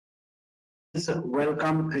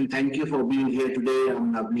Welcome and thank you for being here today.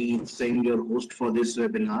 I'm Navneet Singh, your host for this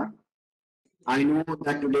webinar. I know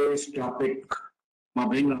that today's topic will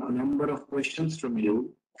bring up a number of questions from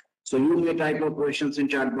you. So you may type your questions in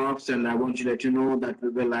chat box and I want to let you know that we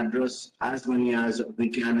will address as many as we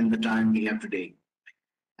can in the time we have today.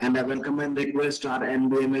 And I welcome and request our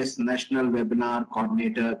NBEMS National Webinar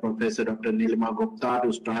Coordinator, Professor Dr. Nilima Gupta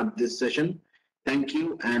to start this session. Thank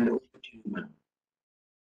you and over to you, ma'am.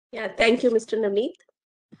 Yeah, thank you, Mr. Navneet.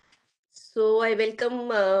 So I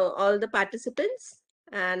welcome all the participants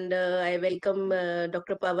and I welcome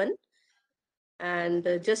Dr. Pawan. And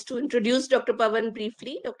just to introduce Dr. Pawan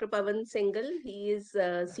briefly, Dr. Pawan Singhal, he is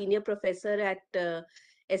a senior professor at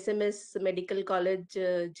SMS Medical College,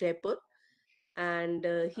 Jaipur. And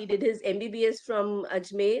he did his MBBS from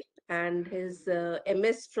Ajmer and his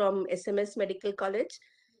MS from SMS Medical College.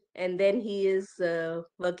 And then he is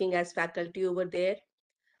working as faculty over there.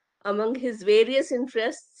 Among his various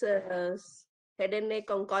interests, head and neck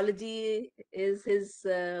oncology is his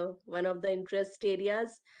one of the interest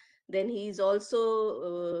areas. Then he's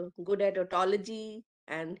also good at otology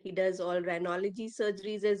and he does all rhinology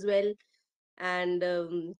surgeries as well. And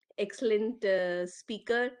excellent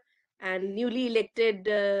speaker and newly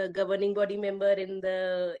elected governing body member in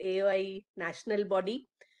the AOI national body.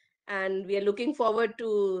 And we are looking forward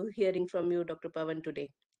to hearing from you, Dr. Pawan,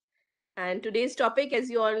 today. And today's topic, as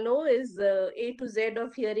you all know, is A to Z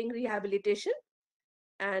of hearing rehabilitation.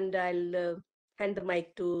 And I'll hand the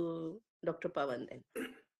mic to Dr. Pawan then.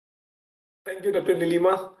 Thank you, Dr.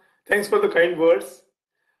 Nilima. Thanks for the kind words.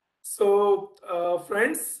 So,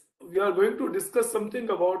 friends, we are going to discuss something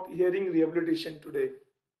about hearing rehabilitation today.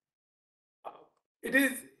 It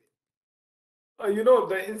is,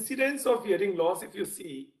 the incidence of hearing loss, if you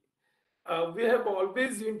see, we have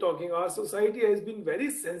always been talking, our society has been very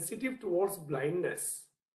sensitive towards blindness.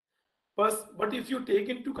 But if you take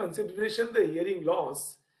into consideration the hearing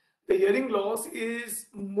loss is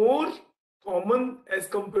more common as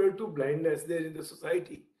compared to blindness there in the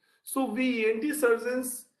society. So we ENT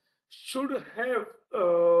surgeons should have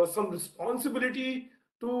some responsibility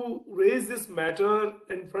to raise this matter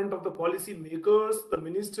in front of the policy makers, the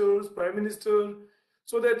ministers, prime minister,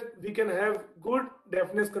 so that we can have good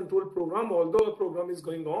deafness control program, although a program is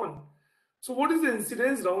going on. So what is the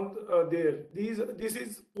incidence around there? This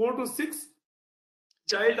is 4 to 6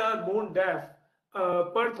 child are born deaf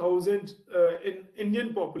per 1,000 in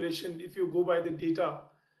Indian population, if you go by the data,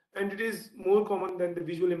 and it is more common than the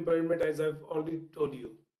visual impairment, as I've already told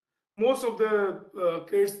you. Most of the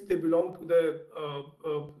kids, they belong to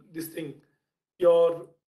the this thing, your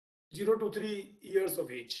 0 to 3 years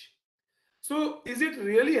of age. So is it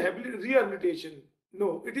really rehabilitation?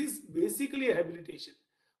 No, it is basically rehabilitation.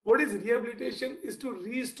 What is rehabilitation is to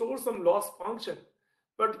restore some lost function,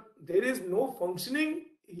 but there is no functioning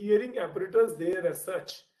hearing apparatus there as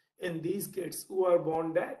such in these kids who are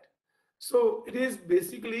born deaf. So it is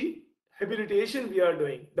basically rehabilitation we are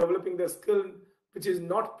doing, developing the skill which is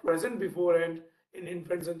not present beforehand in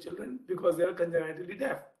infants and children because they are congenitally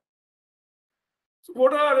deaf. So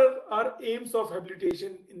what are our aims of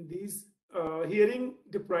rehabilitation in these hearing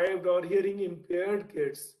deprived or hearing impaired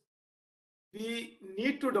kids? We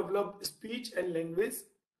need to develop speech and language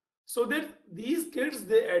so that these kids,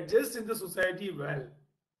 they adjust in the society well.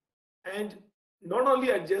 And not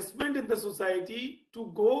only adjustment in the society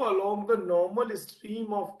to go along the normal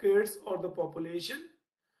stream of kids or the population,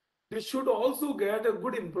 they should also get a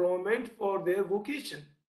good employment for their vocation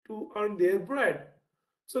to earn their bread.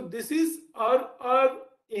 So this is our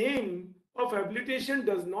aim of rehabilitation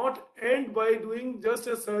does not end by doing just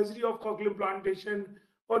a surgery of cochlear implantation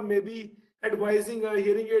or maybe advising a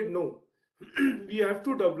hearing aid. No, we have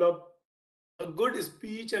to develop a good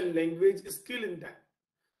speech and language skill in that.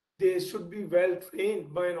 They should be well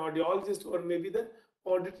trained by an audiologist or maybe the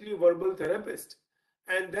auditory verbal therapist.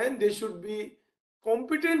 And then they should be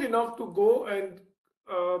competent enough to go and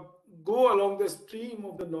go along the stream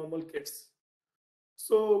of the normal kids.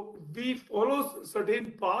 So we follow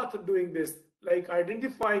certain path doing this, like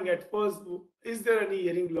identifying at first, is there any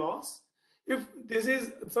hearing loss? If this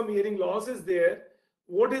is some hearing loss is there,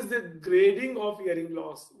 what is the grading of hearing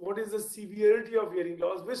loss? What is the severity of hearing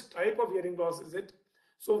loss? Which type of hearing loss is it?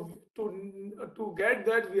 So to get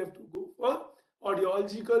that, we have to go for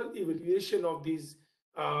audiological evaluation of these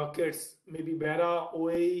kids, maybe BERA,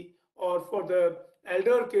 OAE, or for the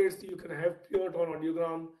elder kids, you can have pure tone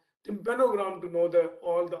audiogram, tympanogram to know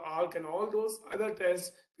all the arc and all those other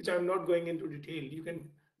tests, which I'm not going into detail. You can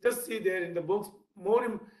just see there in the books.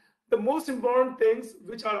 The most important things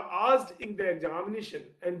which are asked in the examination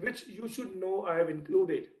and which you should know, I have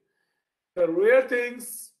included. The rare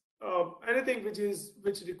things, anything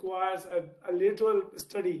which requires a lateral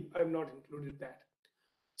study, I have not included that.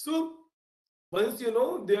 So once you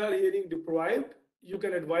know they are hearing deprived, you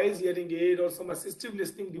can advise hearing aid or some assistive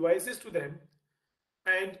listening devices to them.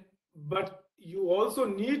 But you also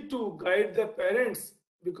need to guide the parents,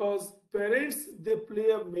 because parents, they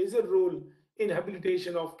play a major role in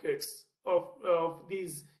habilitation of kids, of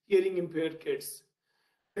these hearing impaired kids.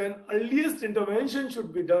 Then earliest intervention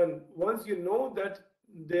should be done once you know that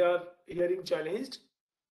they are hearing challenged.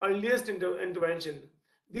 Earliest intervention.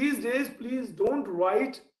 These days, please don't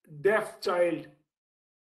write deaf child.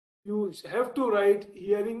 You have to write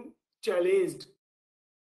hearing challenged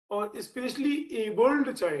or especially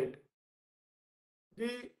abled child.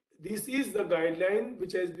 This is the guideline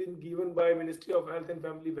which has been given by Ministry of Health and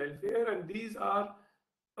Family Welfare, and these are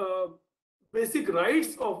uh, basic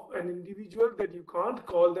rights of an individual, that you can't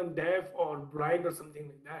call them deaf or blind or something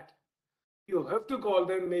like that. You have to call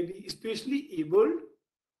them maybe especially abled,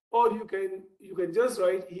 or you can just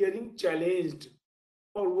write hearing challenged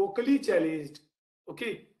or vocally challenged.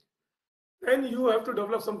 Okay. Then you have to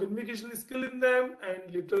develop some communication skill in them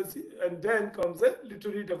and literacy, and then comes a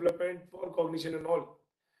literary development for cognition and all.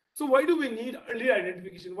 So why do we need early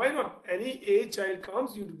identification? Why not? Any age child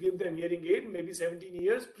comes, you give them hearing aid, maybe 17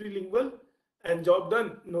 years, prelingual, and job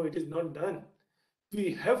done. No, it is not done.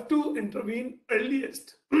 We have to intervene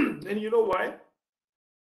earliest. And you know why?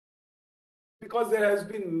 Because there has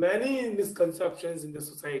been many misconceptions in the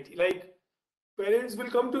society. Like, parents will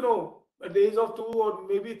come to know at the age of 2 or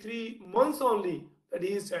maybe 3 months only that he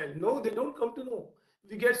is child. No, they don't come to know.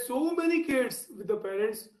 We get so many kids with the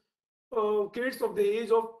parents, kids of the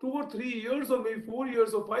age of 2 or 3 years, or maybe 4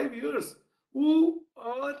 years or 5 years, who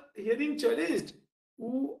are hearing challenged,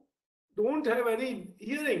 who don't have any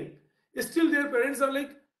hearing. Still their parents are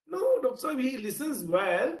like, no, Dr. Saab, he listens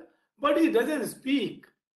well, but he doesn't speak.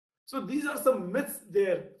 So these are some myths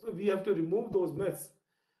there. So we have to remove those myths.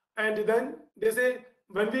 And then they say,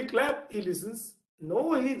 when we clap, he listens.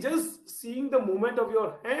 No, he just seeing the movement of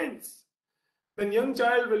your hands. Then young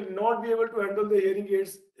child will not be able to handle the hearing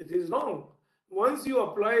aids. It is wrong. Once you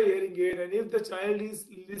apply a hearing aid, and if the child is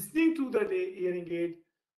listening to that hearing aid,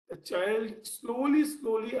 the child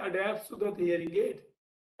slowly adapts to that hearing aid,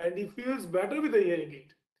 and he feels better with the hearing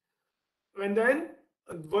aid. And then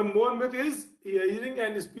one more myth is hearing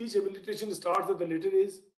and speech habilitation starts at the later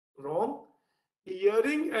age. Wrong.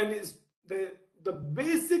 Hearing and the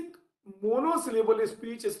basic monosyllable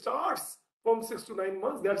speech starts from 6 to 9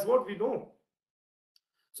 months. That's what we know.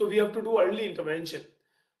 So we have to do early intervention.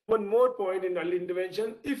 One more point in early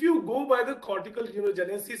intervention: if you go by the cortical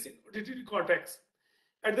neurogenesis in auditory cortex,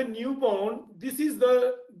 at the newborn, this is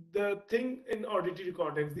the thing in auditory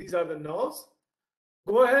cortex. These are the nerves.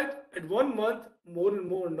 Go ahead, at 1 month, more and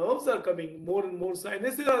more nerves are coming, more and more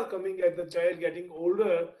sinuses are coming as the child getting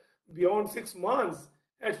older, beyond 6 months.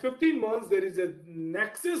 At 15 months, there is a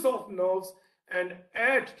nexus of nerves, and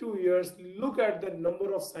at 2 years, look at the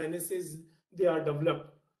number of sinuses they are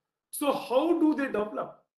developed. So how do they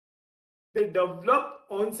develop? They develop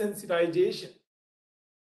on sensitization.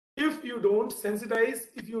 If you don't sensitize,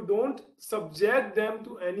 if you don't subject them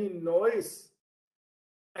to any noise,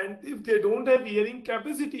 and if they don't have hearing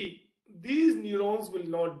capacity, these neurons will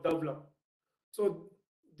not develop. So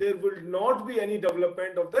there will not be any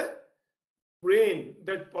development of the brain,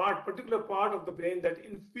 that part, particular part of the brain, that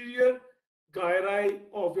inferior gyri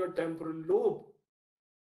of your temporal lobe.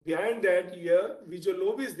 Behind that, your visual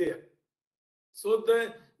lobe is there. So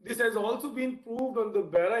this has also been proved on the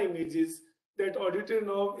Bara images, that auditory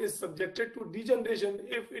nerve is subjected to degeneration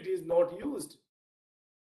if it is not used.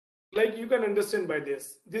 Like, you can understand by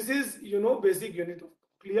this. This is, basic unit of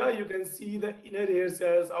cochlea. You can see the inner ear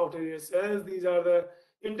cells, outer ear cells. These are the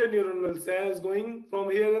interneuronal cells going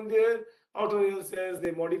from here and there. Outer ear cells,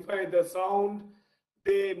 they modify the sound.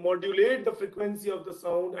 They modulate the frequency of the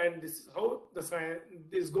sound, and this is how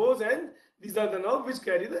this goes. And these are the nerves which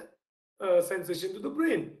carry the sensation to the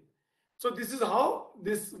brain. So this is how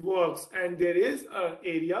this works. And there is an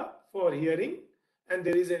area for hearing, and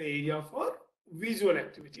there is an area for visual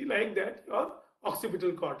activity, like that your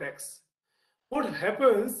occipital cortex. What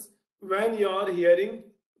happens when you're hearing,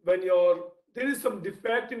 there is some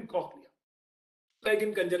defect in cochlea, like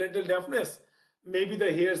in congenital deafness, maybe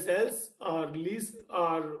the hair cells are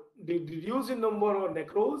reduced in number or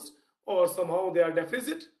necrosed, or somehow they are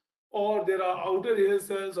deficit, or there are outer hair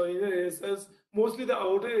cells or inner hair cells. Mostly the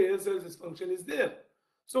outer hair cells dysfunction is there.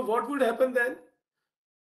 So what would happen then?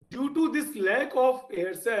 Due to this lack of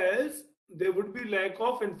hair cells, there would be lack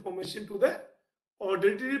of information to the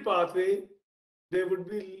auditory pathway. There would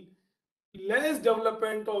be less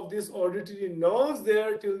development of this auditory nerves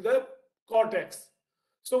there till the cortex.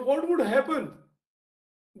 So what would happen?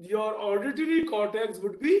 Your auditory cortex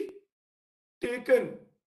would be taken,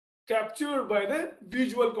 captured by the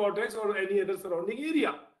visual cortex or any other surrounding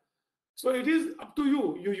area. So it is up to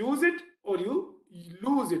you. You use it or you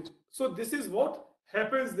lose it. So this is what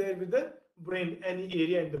happens there with the brain, any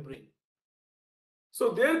area in the brain.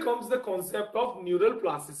 So there comes the concept of neural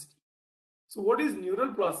plasticity. So what is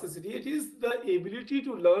neural plasticity? It is the ability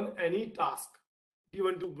to learn any task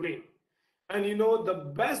given to brain. And you know,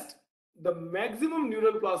 the maximum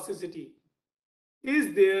neural plasticity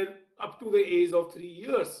is there up to the age of 3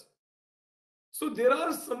 years. So there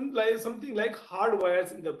are something like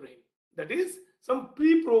hardwires in the brain. That is, some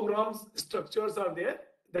pre-programmed structures are there,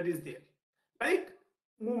 that is there. Like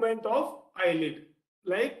movement of eyelid,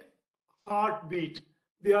 like heartbeat,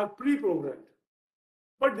 they are pre-programmed.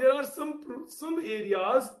 But there are some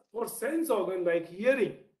areas for sense organ like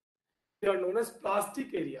hearing. They are known as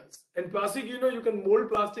plastic areas. And plastic, you know, you can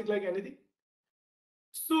mold plastic like anything.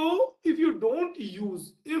 So if you don't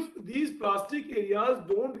use, if these plastic areas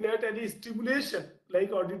don't get any stimulation,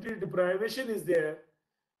 like auditory deprivation is there,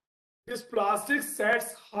 this plastic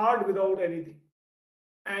sets hard without anything.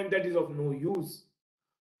 And that is of no use.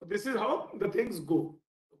 This is how the things go.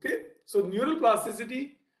 Okay. So neural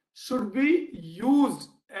plasticity should be used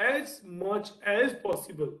as much as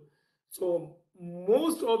possible. So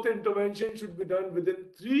most of the intervention should be done within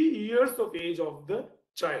 3 years of age of the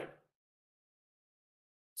child.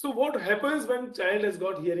 So what happens when child has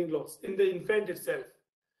got hearing loss in the infant itself?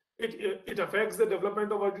 It affects the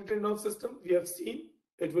development of auditory nerve system. We have seen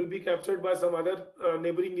it will be captured by some other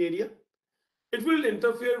neighboring area. It will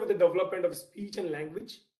interfere with the development of speech and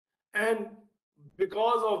language. And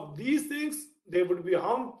because of these things, there would be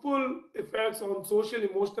harmful effects on social,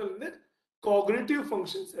 emotional, and cognitive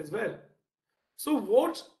functions as well. So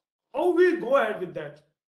how we go ahead with that?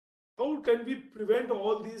 How can we prevent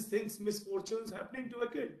all these things, misfortunes happening to a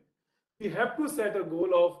kid? We have to set a goal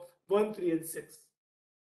of 1, 3, and 6.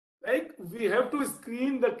 Like we have to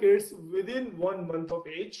screen the kids within 1 month of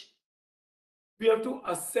age. We have to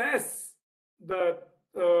assess the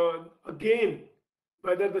again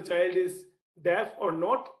whether the child is deaf or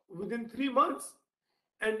not within 3 months.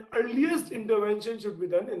 And earliest intervention should be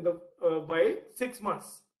done in the by 6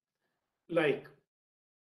 months. Like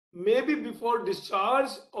maybe before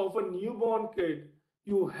discharge of a newborn kid,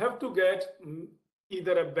 you have to get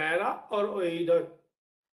either a BARA or AIDA,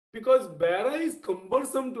 because BARA is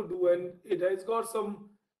cumbersome to do and it has got some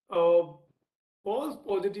false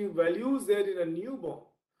positive values there in a newborn.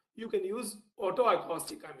 You can use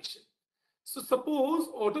autoacoustic emission. So suppose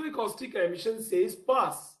autoacoustic emission says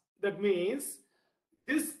pass. That means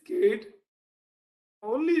this kid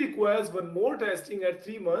only requires one more testing at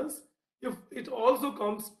 3 months. If it also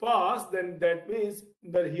comes pass, then that means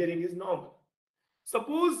the hearing is normal.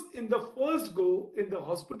 Suppose in the first go in the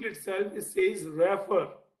hospital itself it says refer.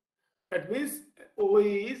 That means OE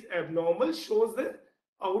is abnormal, shows the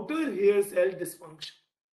outer hair cell dysfunction.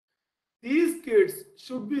 These kids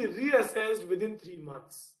should be reassessed within 3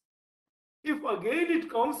 months. If again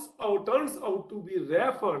it turns out to be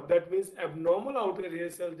refer, that means abnormal outer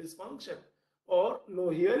hair cell dysfunction or no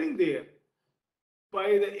hearing there. By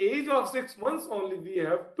the age of 6 months only, we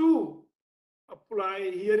have to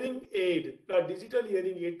apply hearing aid, the digital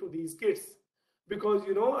hearing aid to these kids. Because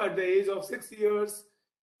you know, at the age of 6 years,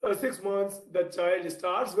 6 months, the child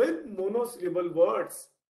starts with monosyllable words.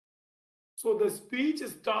 So the speech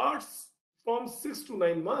starts from 6 to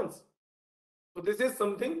 9 months. So this is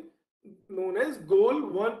something known as goal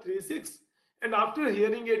 136. And after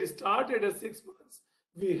hearing aid started at 6 months,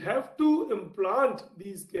 we have to implant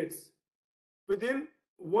these kids within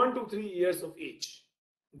 1 to 3 years of age.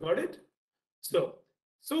 Got it?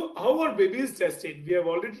 So how are babies tested? We have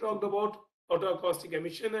already talked about autoacoustic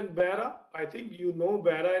emission and BARA. I think you know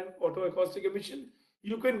BARA and autoacoustic emission.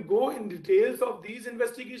 You can go in details of these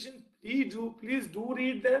investigations. Please do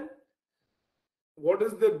read them. What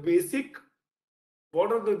is the basic?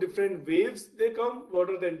 What are the different waves they come? What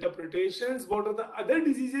are the interpretations? What are the other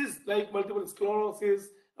diseases like multiple sclerosis,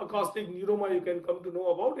 acoustic neuroma? You can come to know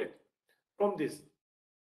about it from this.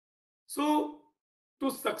 So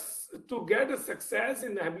to get a success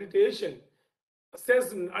in rehabilitation,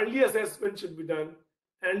 early assessment should be done,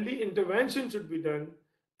 early intervention should be done,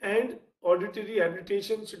 and auditory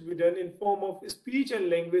rehabilitation should be done in form of speech and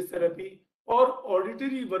language therapy or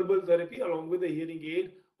auditory verbal therapy along with a hearing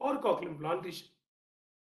aid or cochlear implantation.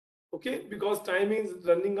 Okay, because time is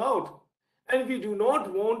running out and we do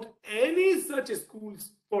not want any such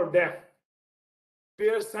schools for deaf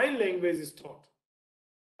where sign language is taught.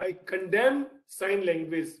 I condemn sign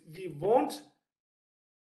language. We want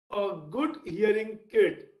a good hearing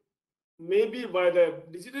kid, maybe by the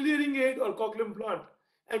digital hearing aid or cochlear implant,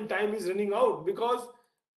 and time is running out because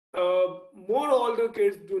more older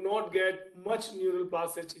kids do not get much neural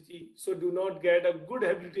plasticity, so do not get a good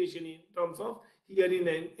habilitation in terms of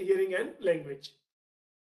hearing and language.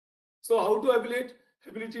 So how to habilitate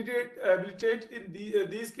in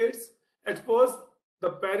these kids? At first, the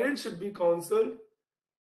parents should be counseled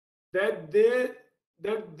that they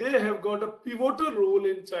have got a pivotal role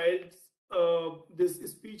in child's this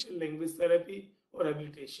speech and language therapy or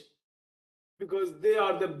habilitation, because they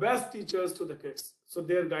are the best teachers to the kids. So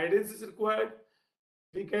their guidance is required.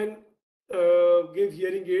 We can give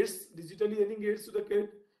hearing aids, digital hearing aids to the kid.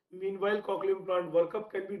 Meanwhile, cochlear implant workup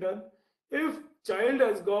can be done. If child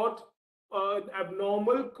has got an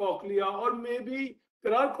abnormal cochlea, or maybe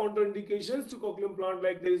there are contraindications to cochlear implant,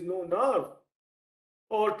 like there is no nerve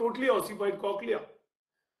or totally ossified cochlea,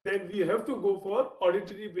 then we have to go for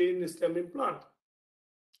auditory brain stem implant.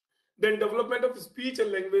 Then development of speech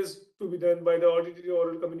and language to be done by the auditory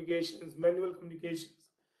oral communications, manual communications.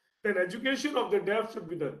 Then education of the deaf should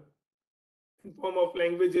be done in form of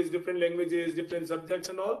languages, different subjects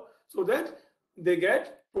and all, so that they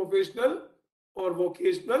get professional or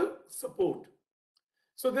vocational support.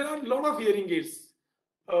 So there are a lot of hearing aids.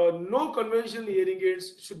 No conventional hearing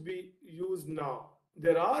aids should be used now.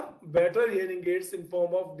 There are better hearing aids in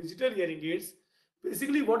form of digital hearing aids.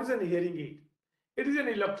 Basically, what is an hearing aid? It is an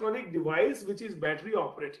electronic device which is battery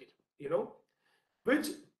operated, which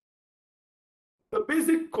the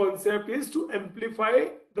basic concept is to amplify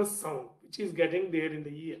the sound which is getting there in the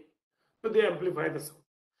ear. So they amplify the sound.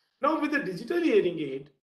 Now with the digital hearing aid,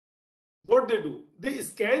 what they do? They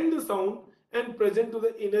scan the sound and present to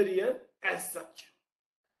the inner ear as such.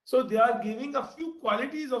 So they are giving a few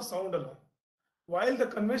qualities of sound alone, while the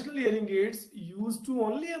conventional hearing aids used to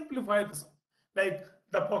only amplify the sound, like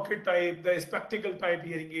the pocket type, the spectacle type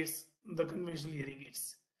hearing aids, the conventional hearing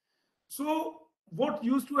aids. So what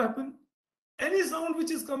used to happen? Any sound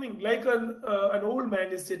which is coming, like an old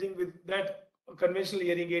man is sitting with that conventional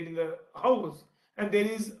hearing aid in the house, and there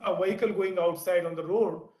is a vehicle going outside on the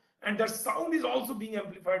road, and that sound is also being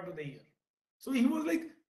amplified to the ear. So he was like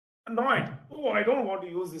annoyed. Oh, I don't want to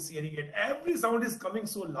use this hearing aid. Every sound is coming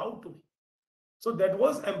so loud to me. So that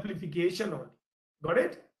was amplification only. Got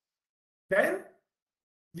it? Then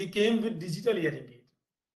we came with digital hearing aid.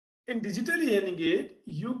 In digital hearing aid,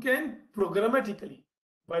 you can programmatically,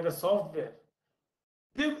 by the software,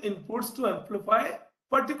 give inputs to amplify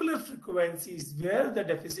particular frequencies where the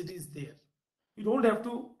deficit is there. You don't have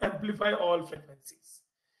to amplify all frequencies.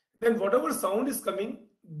 Then whatever sound is coming,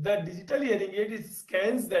 the digital hearing aid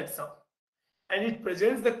scans that sound and it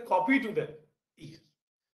presents the copy to the ear.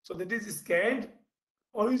 So that is scanned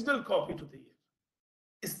original copy to the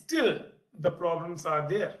ear. Still, the problems are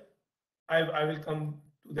there. I will come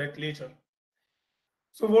to that later.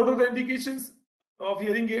 So what are the indications of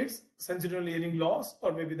hearing aids? Sensory hearing loss,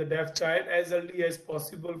 or maybe the deaf child as early as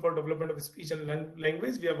possible for development of speech and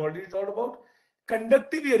language. We have already talked about.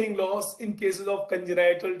 Conductive hearing loss in cases of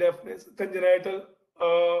congenital deafness, congenital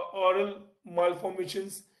oral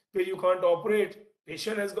malformations where you can't operate.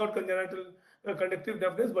 Patient has got congenital conductive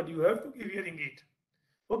deafness, but you have to give hearing aid.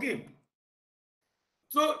 Okay.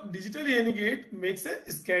 So digital hearing aid makes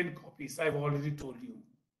a scanned copies. I've already told you.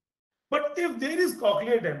 But if there is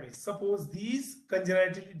cochlear damage, suppose these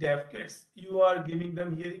congenitally deaf kids, you are giving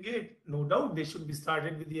them hearing aid, no doubt they should be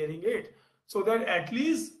started with hearing aid, so that at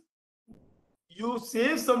least you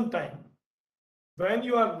save some time when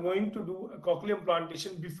you are going to do a cochlear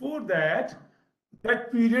implantation. Before that,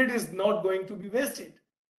 that period is not going to be wasted.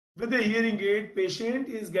 With a hearing aid, patient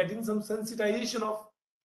is getting some sensitization of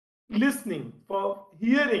listening, for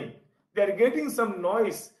hearing. They are getting some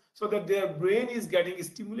noise so that their brain is getting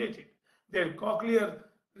stimulated. Their cochlear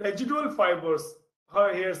residual fibers,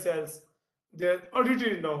 her hair cells, their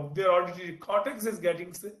auditory nerve, their auditory cortex is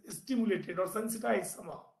getting stimulated or sensitized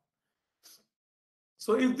somehow.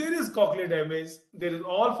 So if there is cochlear damage, there is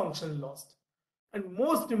all function lost. And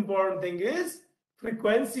most important thing is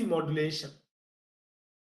frequency modulation.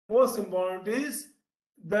 Most important is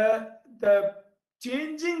the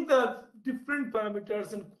changing the different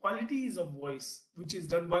parameters and qualities of voice, which is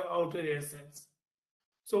done by outer ear cells.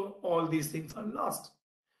 So all these things are lost.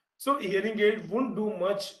 So hearing aid won't do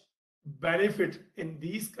much benefit in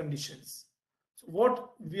these conditions. So what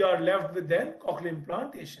we are left with then? Cochlear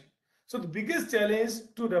implantation. So the biggest challenge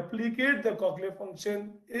to replicate the cochlear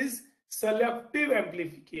function is selective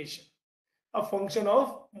amplification, a function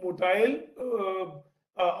of motile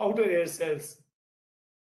outer ear cells.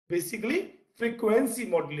 Basically, frequency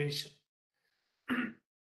modulation.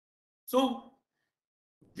 So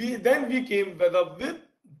we came whether with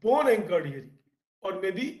bone anchored hearing or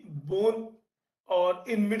maybe bone or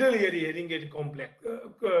in middle ear hearing aid complex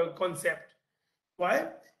concept. Why?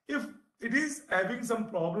 If it is having some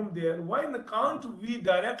problem there, why can't we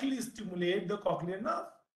directly stimulate the cochlear nerve?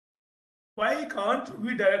 Why can't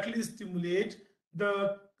we directly stimulate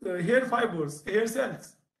the hair fibers, hair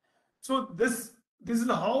cells? So this is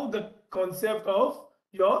how the concept of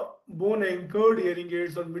your bone anchored hearing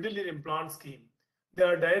aids or middle ear implants came. They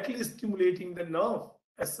are directly stimulating the nerve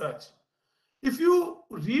as such. If you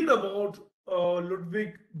read about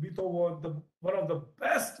Ludwig Beethoven, one of the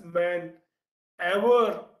best men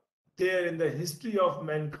ever there in the history of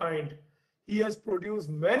mankind, he has produced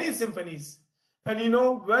many symphonies. And you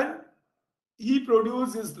know, when he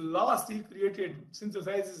produced his last, he created,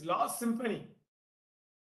 synthesized his last symphony,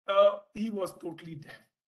 he was totally deaf.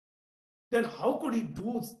 Then how could he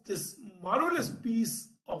do this marvelous piece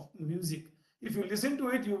of music? If you listen to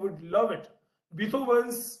it, you would love it.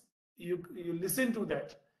 Beethoven's, you listen to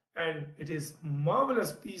that, and it is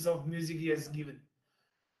marvelous piece of music he has given.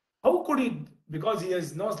 How could he? Because he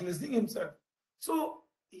is not listening himself. So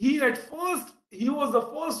he was the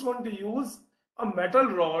first one to use a metal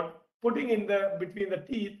rod, putting in the between the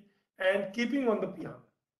teeth and keeping on the piano.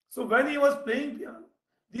 So when he was playing piano,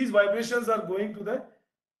 these vibrations are going to the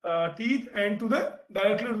teeth and to the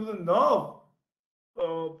directly to the nerve,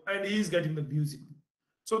 and he is getting the music.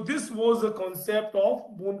 So this was the concept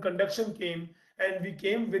of bone conduction came, and we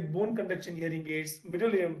came with bone conduction hearing aids,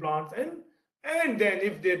 middle ear implants, and then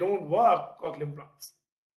if they don't work, cochlear implants.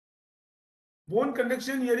 Bone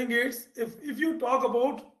conduction hearing aids, if you talk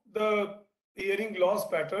about the hearing loss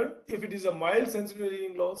pattern, if it is a mild sensitive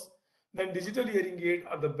hearing loss, then digital hearing aid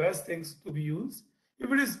are the best things to be used.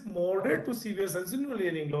 If it is moderate to severe sensitive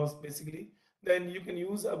hearing loss, basically, then you can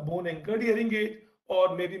use a bone anchored hearing aid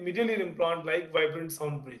or maybe middle ear implant like vibrant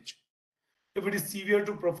sound bridge. If it is severe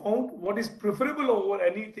to profound, what is preferable over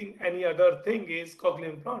any other thing is cochlear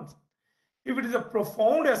implants. If it is a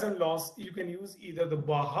profound SN loss, you can use either the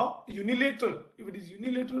BAHA unilateral. If it is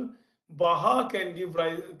unilateral, BAHA can give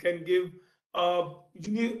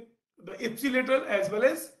the ipsilateral as well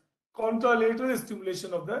as contralateral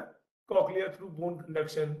stimulation of the cochlea through bone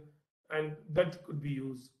conduction, and that could be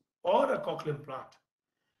used, or a cochlear implant.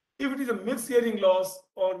 If it is a mixed hearing loss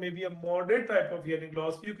or maybe a moderate type of hearing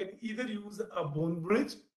loss, you can either use a bone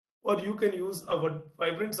bridge or you can use a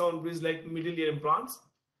vibrant sound bridge like middle ear implants.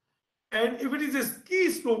 And if it is a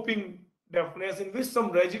ski sloping deafness in which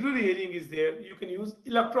some residual hearing is there, you can use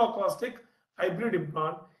electroacoustic hybrid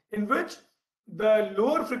implant in which the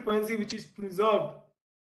lower frequency which is preserved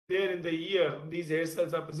there in the ear, these hair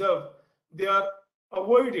cells are preserved, they are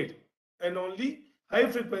avoided, and only high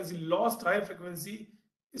frequency, lost high frequency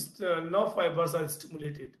nerve fibers are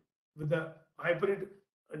stimulated with a hybrid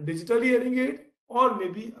digital hearing aid or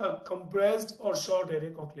maybe a compressed or short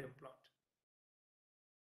hearing cochlear implant.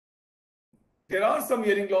 There are some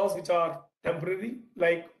hearing loss which are temporary,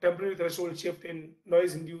 like temporary threshold shift in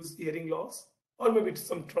noise-induced hearing loss, or maybe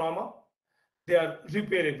some trauma. They are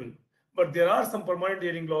repairable. But there are some permanent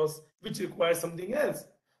hearing loss which requires something else.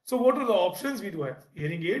 So what are the options we do have?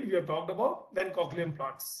 Hearing aid, we have talked about, then cochlear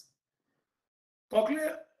implants.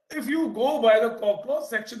 Cochlear, if you go by the cross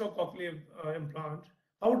section of cochlear implant,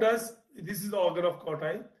 how does, this is the organ of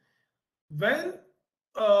cotti. When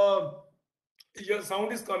your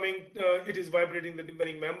sound is coming, it is vibrating the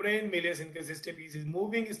timpanic membrane, malleus incus stapes is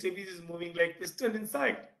moving like piston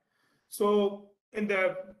inside. So in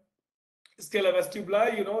the scala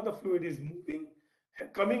vestibuli, you know, the fluid is moving,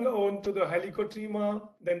 coming on to the helicotrema,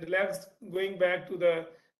 then relaxed, going back to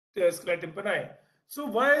the scala tympani. So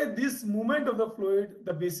why this movement of the fluid,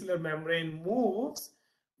 the basilar membrane moves,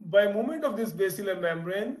 by movement of this basilar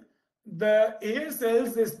membrane, the air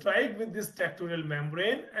cells, they strike with this tectorial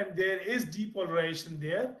membrane and there is depolarization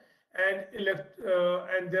there,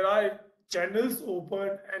 and there are channels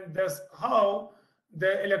open, and that's how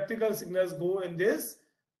the electrical signals go in this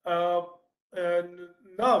nerve,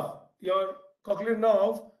 your cochlear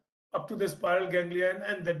nerve, up to the spiral ganglion,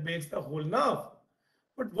 and that makes the whole nerve.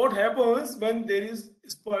 But what happens when there is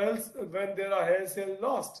spirals, when there are hair cells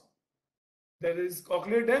lost? There is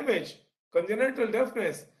cochlear damage, congenital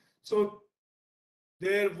deafness. So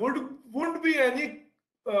there wouldn't be any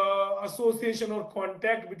association or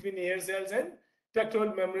contact between hair cells and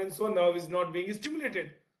tectorial membrane, so nerve is not being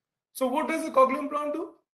stimulated. So what does the cochlear implant do?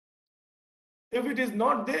 If it is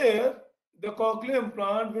not there, the cochlear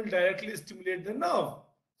implant will directly stimulate the nerve.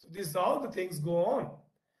 So this is how the things go on.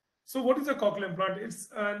 So what is a cochlear implant? It's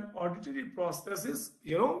an auditory prosthesis.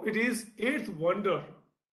 It is eighth wonder.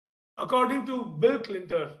 According to Bill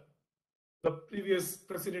Clinton, the previous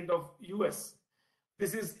president of US,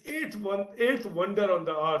 this is eighth wonder on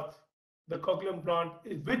the earth, the cochlear implant,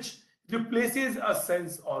 which replaces a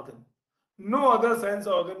sense organ. No other sense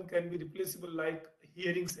organ can be replaceable like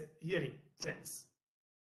hearing sense.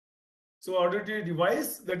 So auditory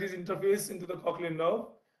device that is interfaced into the cochlear nerve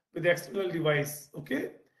with the external device.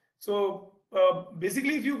 Okay. So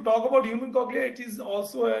basically, if you talk about human cochlea, it is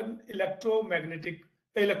also an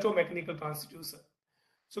electromechanical constitution.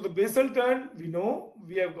 So the basal turn, we know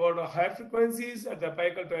we have got a higher frequencies, and the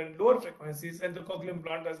apical turn lower frequencies, and the cochlear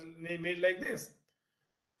implant is made like this.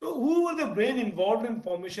 So who were the brain involved in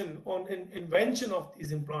formation in invention of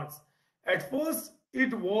these implants? At first,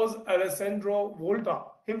 it was Alessandro Volta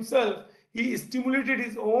himself. He stimulated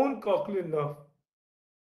his own cochlear nerve,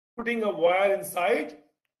 putting a wire inside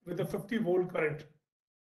with a 50-volt current.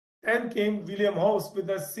 Then came William House with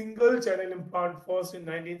a single channel implant first in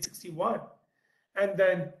 1961. And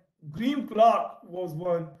then Graham Clark was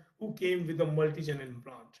one who came with a multi-channel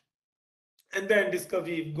implant. And then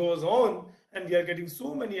discovery goes on, and we are getting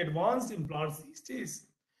so many advanced implants these days.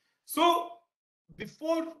 So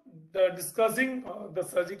before discussing the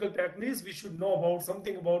surgical techniques, we should know about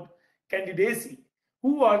something about candidacy.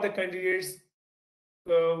 Who are the candidates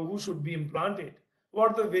who should be implanted?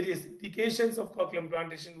 What are the various indications of cochlear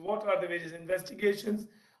implantation? What are the various investigations?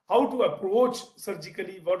 How to approach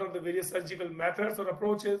surgically? What are the various surgical methods or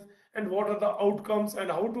approaches? And what are the outcomes and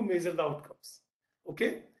how to measure the outcomes?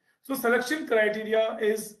 Okay. So selection criteria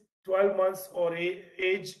is 12 months or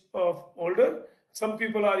age of older. Some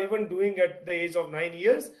people are even doing at the age of 9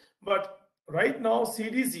 years. But right now,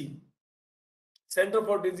 CDC, Center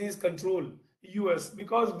for Disease Control, US,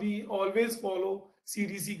 because we always follow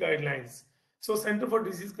CDC guidelines. So Center for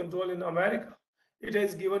Disease Control in America, it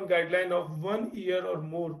has given guideline of 1 year or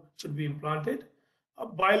more should be implanted. A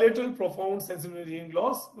bilateral profound sensory hearing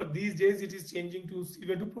loss, but these days it is changing to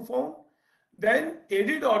severe to profound. Then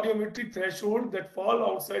aided audiometric threshold that fall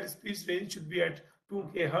outside speech range should be at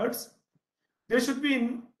 2K Hertz. There should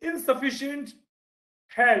be insufficient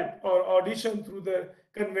help or audition through the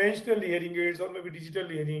conventional hearing aids or maybe digital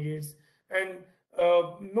hearing aids, and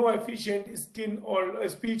no efficient skin or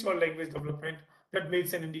speech or language development that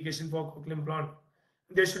makes an indication for cochlear implant.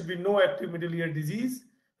 There should be no active middle ear disease.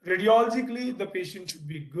 Radiologically, the patient should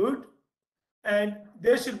be good, and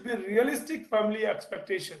there should be realistic family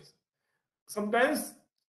expectations. Sometimes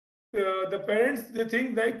the parents, they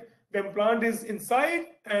think like the implant is inside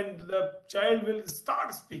and the child will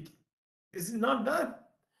start speaking. This is not done.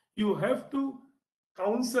 You have to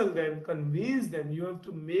counsel them, convince them. You have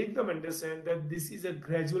to make them understand that this is a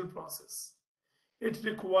gradual process. It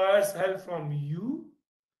requires help from you,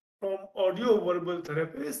 from audio verbal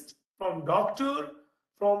therapist, from doctor,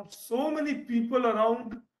 from so many people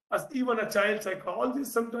around us, even a child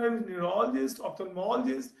psychologist, sometimes neurologist,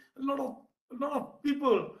 ophthalmologist, a lot of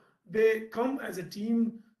people, they come as a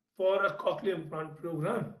team for a cochlear implant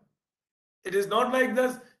program. It is not like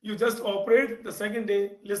this, you just operate the second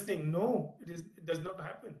day listening. No, it does not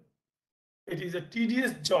happen. It is a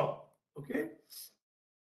tedious job. Okay.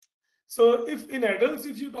 So if in adults,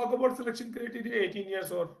 if you talk about selection criteria, 18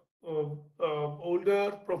 years or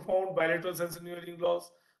older, profound bilateral sensory hearing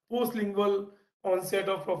loss, postlingual onset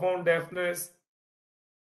of profound deafness,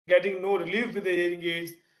 getting no relief with the hearing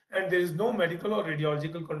aids, and there is no medical or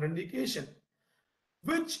radiological contraindication.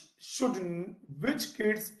 Which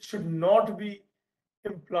kids should not be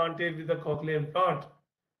implanted with a cochlear implant?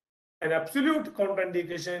 An absolute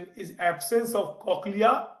contraindication is absence of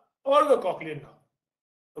cochlea or the cochlear nerve.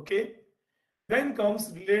 Okay. Then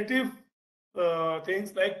comes relative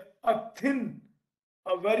things like a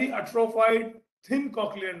very atrophied, thin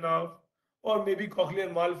cochlear nerve, or maybe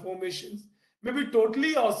cochlear malformations, maybe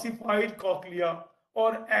totally ossified cochlea,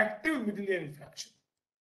 or active middle ear infection.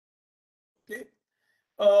 Okay.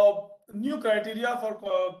 New criteria for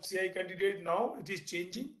CI candidate now, it is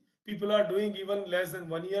changing. People are doing even less than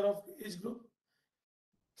 1 year of age group.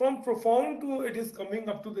 From profound to it is coming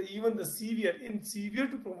up to even the severe. In severe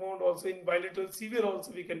to profound also, in bilateral severe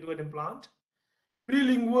also we can do an implant.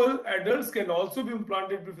 Prelingual adults can also be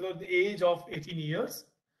implanted before the age of 18 years.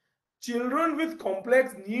 Children with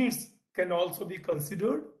complex needs can also be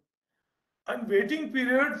considered. And waiting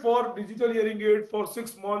period for digital hearing aid for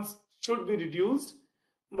 6 months should be reduced.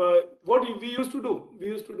 What we used to do? We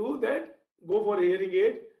used to do that, go for a hearing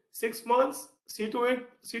aid, 6 months, see to it,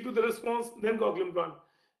 see to the response, then cochlear implant.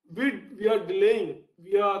 We are delaying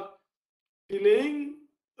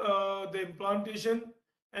the implantation,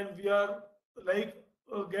 and we are like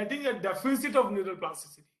getting a deficit of neural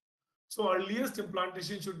plasticity. So earliest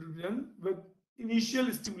implantation should be done with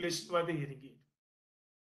initial stimulation by the hearing aid.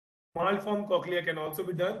 Malformed cochlea can also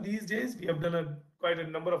be done these days. We have done quite a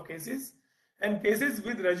number of cases. And cases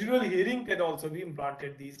with residual hearing can also be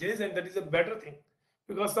implanted these days, and that is a better thing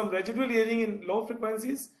because some residual hearing in low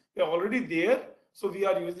frequencies are already there. So we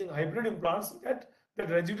are using hybrid implants that the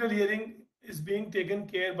residual hearing is being taken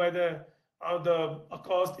care by the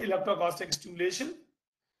electroacoustic stimulation,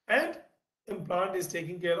 and implant is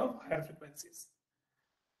taking care of higher frequencies.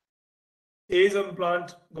 Age of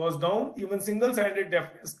implant goes down. Even single-sided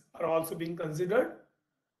deafness are also being considered.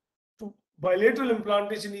 Bilateral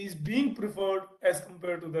implantation is being preferred as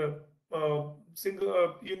compared to the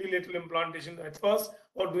single unilateral implantation at first,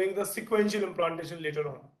 or doing the sequential implantation later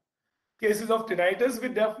on. Cases of tinnitus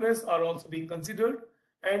with deafness are also being considered,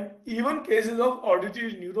 and even cases of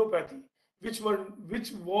auditory neuropathy, which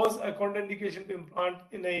was a contraindication to implant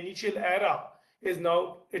in the initial era, is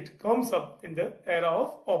now it comes up in the era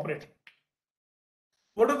of operating.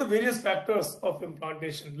 What are the various factors of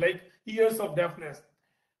implantation, like years of deafness?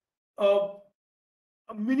 A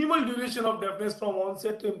minimal duration of deafness from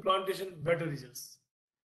onset to implantation, better results.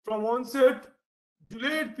 From onset,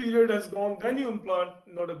 delayed period has gone, then you implant,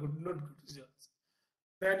 not good results.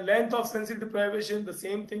 Then length of sensory deprivation, the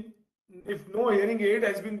same thing. If no hearing aid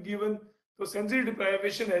has been given, so sensory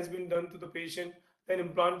deprivation has been done to the patient, then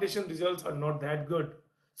implantation results are not that good.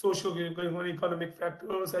 Socio-economic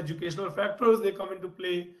factors, educational factors, they come into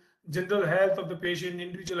play. General health of the patient,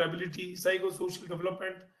 individual ability, psychosocial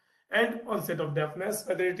development, and onset of deafness,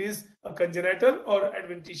 whether it is a congenital or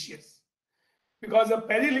adventitious. Because a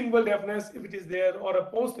perilingual deafness, if it is there, or a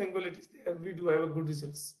postlingual, it is there, we do have a good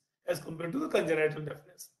results as compared to the congenital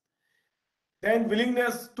deafness. Then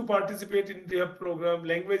willingness to participate in their program,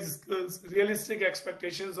 language skills, realistic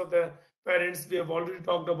expectations of the parents, we have already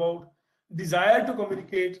talked about. Desire to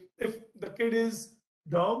communicate. If the kid is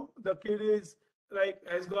dumb, the kid is like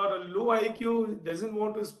has got a low IQ, doesn't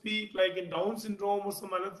want to speak, like in Down syndrome or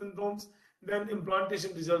some other syndromes, then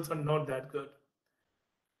implantation results are not that good.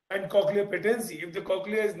 And cochlear patency, if the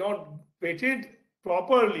cochlea is not patented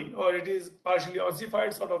properly, or it is partially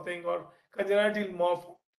ossified sort of thing, or congenital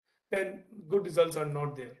malformed, then good results are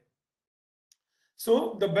not there.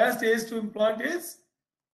 So the best age to implant is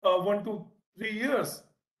 1 to 3 years.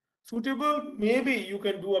 Suitable, maybe you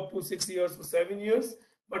can do up to 6 years or 7 years,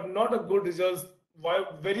 but not a good results.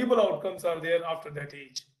 Variable outcomes are there after that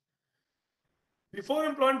age. Before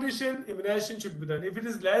implantation, immunization should be done. If it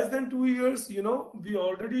is less than 2 years, we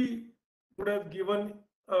already would have given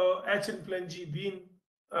H influenzae B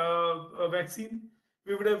vaccine.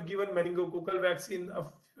 We would have given meningococcal vaccine, a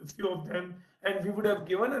few of them, and we would have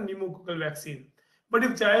given a pneumococcal vaccine. But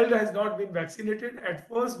if child has not been vaccinated, at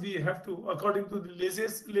first we have to, according to the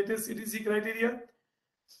latest CDC criteria,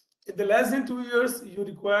 in the less than 2 years, you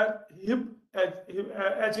require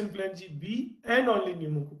H influenzae B and only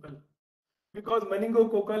pneumococcal, because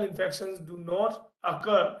meningococcal infections do not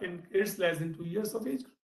occur in kids less than 2 years of age,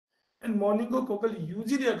 and meningococcal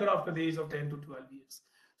usually occur after the age of 10 to 12 years.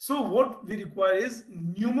 So what we require is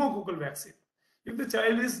pneumococcal vaccine. If the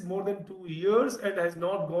child is more than 2 years and has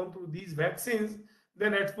not gone through these vaccines,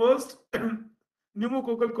 then at first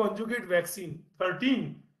pneumococcal conjugate vaccine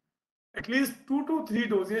 13, at least 2 to 3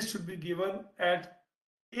 doses should be given at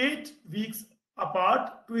 8 weeks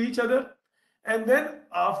apart to each other. And then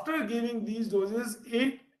after giving these doses,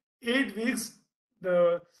 8 weeks,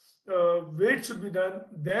 the wait should be done.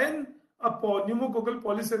 Then a pneumococcal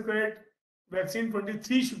polysaccharide vaccine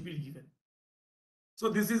 23 should be given. So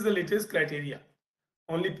this is the latest criteria.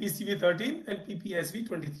 Only PCV 13 and PPSV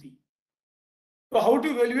 23. So how to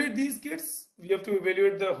evaluate these kids? We have to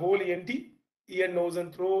evaluate the whole ENT, ear, nose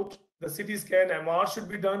and throat. The CT scan, MR should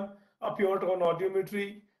be done, a pure tone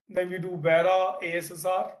audiometry. Then we do BARA,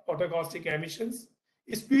 ASSR, autoacoustic emissions.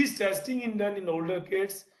 Speech testing is done in older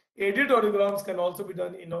kids. Aided audiograms can also be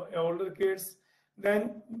done in older kids.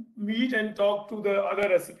 Then meet and talk to the other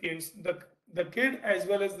recipients. The kid as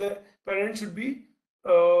well as the parent should be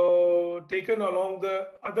taken along the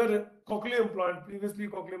other previously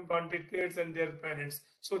cochlear implanted kids and their parents,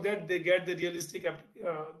 so that they get the realistic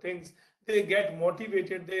things. They get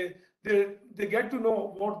motivated. They get to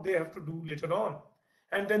know what they have to do later on.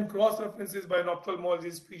 And then cross references by an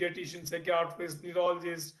ophthalmologist, pediatrician, psychiatrist,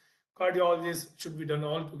 neurologist, cardiologist should be done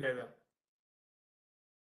all together.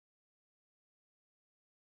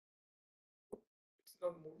 It's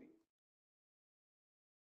not moving.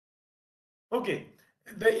 Okay.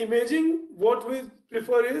 The imaging, what we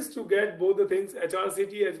prefer is to get both the things,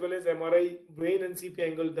 HRCT as well as MRI, brain and CP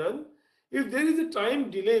angle done If there is a time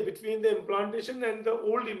delay between the implantation and the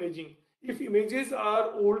old imaging, if images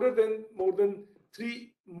are older than more than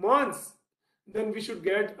 3 months, then we should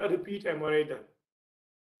get a repeat MRI done.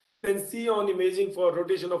 Then see on imaging for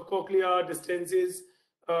rotation of cochlea, distances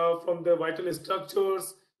from the vital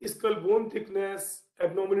structures, skull bone thickness,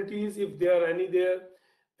 abnormalities if there are any there.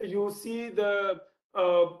 You see the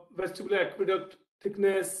vestibular aqueduct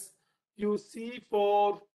thickness. You see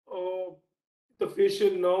for the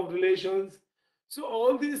facial nerve relations. So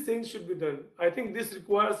all these things should be done. I think this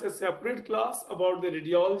requires a separate class about the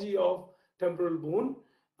radiology of temporal bone.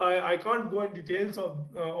 I can't go in details of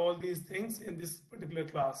all these things in this particular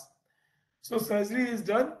class. So surgery is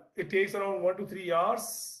done. It takes around 1 to 3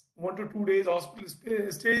 hours, 1 to 2 days hospital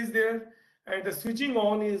stay is there, and the switching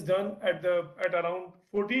on is done at around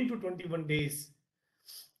 14 to 21 days.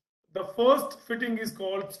 The first fitting is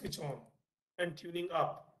called switch on and tuning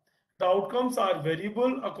up. The outcomes are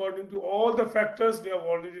variable according to all the factors we have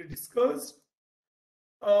already discussed.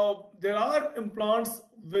 There are implants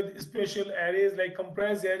with special arrays like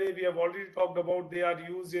compressed array we have already talked about. They are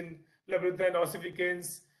used in labyrinthine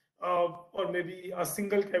ossificans or maybe a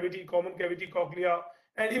single cavity, common cavity cochlea.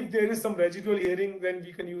 And if there is some residual hearing, then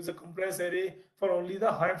we can use a compressed array for only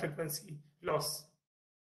the high frequency loss.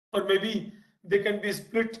 Or maybe they can be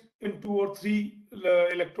split in 2 or 3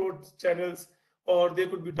 electrode channels, or they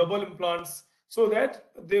could be double implants so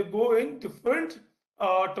that they go in different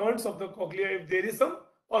turns of the cochlea if there is some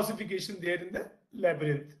ossification there in the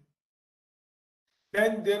labyrinth.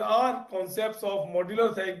 Then there are concepts of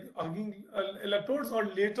modular hugging electrodes or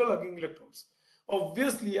lateral hugging electrodes.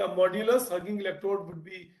 Obviously, a modulus hugging electrode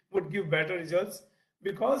would give better results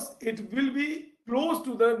because it will be close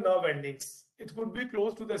to the nerve endings. It could be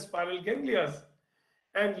close to the spiral ganglia,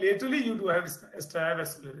 and laterally you do have stria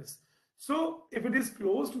vascularis. So if it is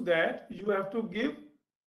close to that, you have to give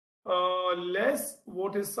less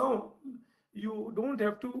what is sound. You don't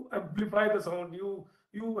have to amplify the sound.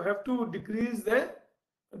 You have to decrease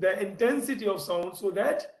the intensity of sound so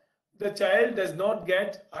that the child does not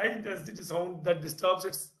get high intensity sound that disturbs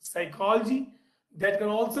its psychology. That can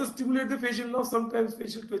also stimulate the facial nerve. Sometimes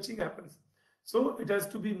facial twitching happens. So it has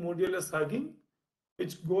to be modulus hugging,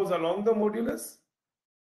 which goes along the modulus.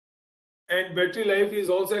 And battery life is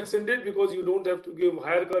also extended because you don't have to give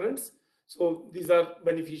higher currents. So these are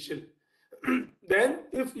beneficial. Then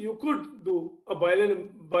if you could do a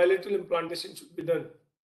bilateral implantation should be done.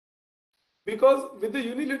 Because with the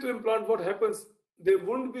unilateral implant, what happens? There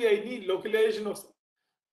won't be any localization of sound.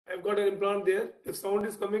 I've got an implant there. If sound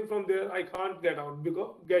is coming from there, I can't get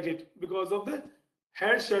it because of the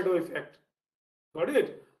head shadow effect. Got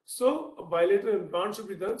it? So a bilateral implant should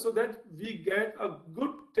be done so that we get a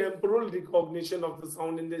good temporal recognition of the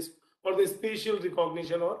sound in this, or the spatial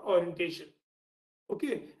recognition or orientation.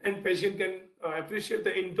 Okay, and patient can appreciate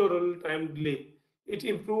the interaural time delay. It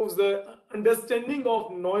improves the understanding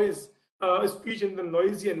of noise, speech in the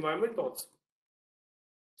noisy environment also.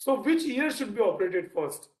 So which ear should be operated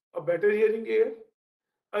first? A better hearing ear,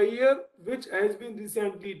 a ear which has been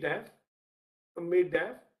recently deaf, made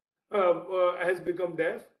deaf, has become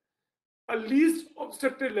deaf, a least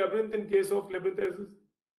obstructed labyrinth in case of labyrinthine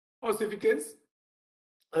ossificans.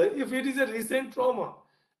 If it is a recent trauma,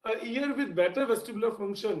 a ear with better vestibular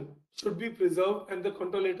function should be preserved and the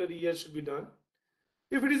contralateral ear should be done.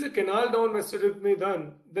 If it is a canal down mastectomy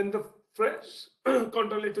done, then the fresh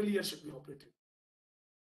contralateral ear should be operated.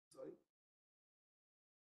 Sorry.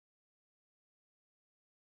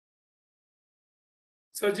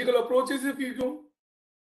 Surgical approaches, if you go,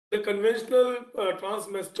 the conventional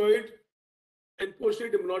transmastoid and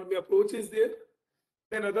posterior demonotomy approach is there.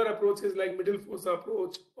 Then other approaches like middle fossa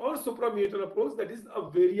approach or suprameatal approach, that is a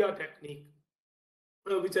Varia technique,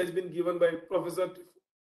 which has been given by Professor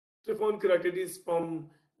Trifon Keratidis from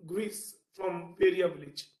Greece, from Varia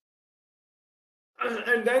village.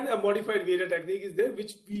 And then a modified Varia technique is there,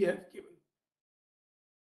 which we have given.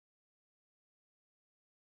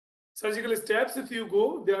 Surgical steps, if you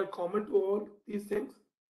go, they are common to all these things.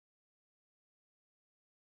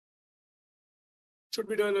 Should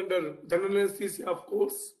be done under general anesthesia, of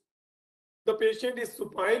course. The patient is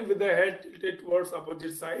supine with the head tilted towards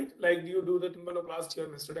opposite side, like you do the tympanoplasty or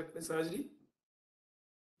mastectomy surgery.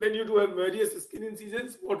 Then you do have various skin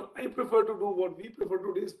incisions. What I prefer to do, what we prefer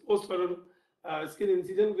to do is post-femoral skin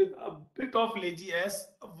incision with a bit of lazy ass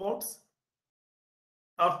upwards.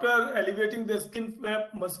 After elevating the skin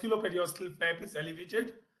flap, musculoperiosteal flap is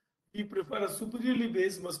elevated. We prefer a superiorly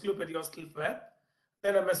based musculoperiosteal flap.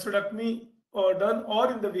 Then a mastectomy or done,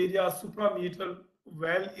 or in the Varia suprameatal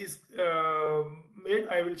valve is made.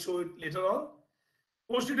 I will show it later on.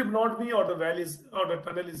 Posterior demonotomy or the valve is, or the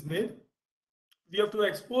tunnel is made. We have to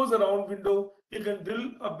expose the round window. You can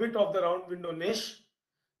drill a bit of the round window niche.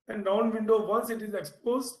 And round window, once it is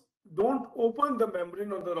exposed, don't open the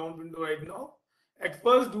membrane on the round window right now. At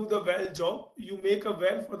first, do the well job. You make a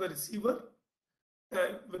well for the receiver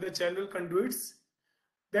with the channel conduits.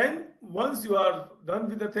 Then, once you are done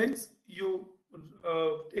with the things, you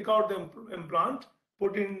take out the implant,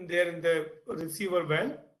 put in there in the receiver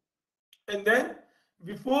well, and then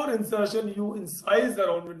before insertion, you incise the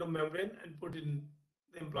round window membrane and put in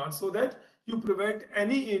the implant so that you prevent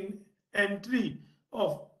any entry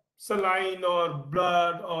of saline or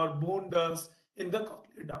blood or bone dust in the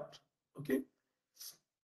cochlear duct. Okay.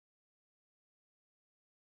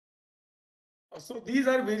 So these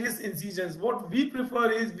are various incisions. What we prefer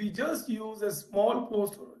is we just use a small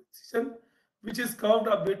post-oral incision which is curved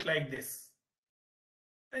a bit like this.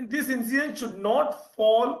 And this incision should not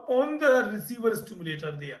fall on the receiver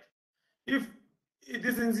stimulator there. If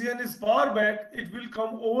this incision is far back, it will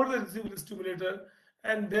come over the receiver stimulator,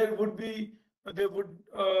 and it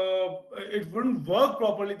wouldn't work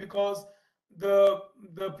properly because the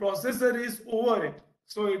processor is over it,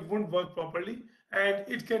 so it won't work properly, and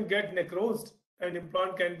it can get necrosed, and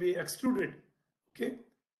implant can be extruded. Okay.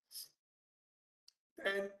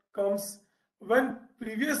 And comes when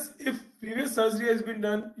if previous surgery has been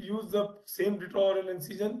done, use the same retroaural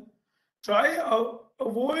incision. Try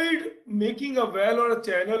avoid making a well or a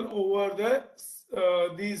channel over the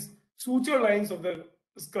these suture lines of the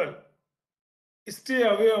skull. Stay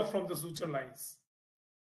away from the suture lines.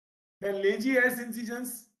 Then lazy S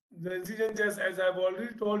incisions. The incision, just as I've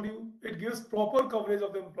already told you, it gives proper coverage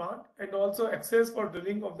of the implant and also access for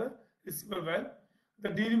drilling of the receiver well. The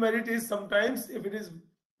demerit is sometimes if it is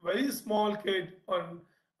very small kid,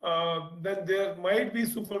 then there might be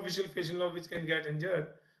superficial facial nerve which can get injured,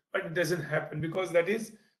 but it doesn't happen because that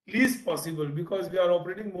is least possible because we are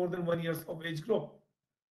operating more than 1 year of age group.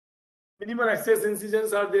 Minimal access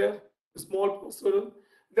incisions are there, small postural.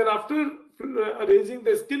 Then after raising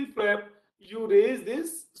the skin flap, you raise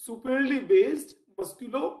this superiorly based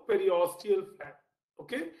musculoperiosteal flap.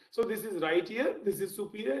 Okay, so this is right here, this is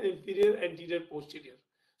superior, inferior, anterior, posterior.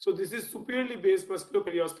 So this is superiorly based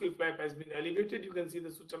musculoperiosteal flap has been elevated. You can see the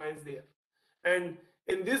suture lines there. And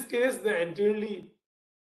in this case, the anteriorly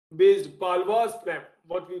based Palva's flap,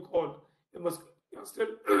 what we call the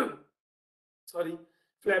musculoperiosteal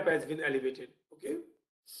flap has been elevated. Okay.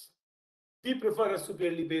 We prefer a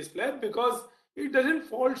superiorly based flap because it doesn't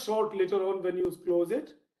fall short later on when you close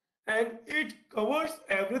it, and it covers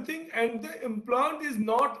everything and the implant is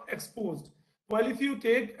not exposed. While if you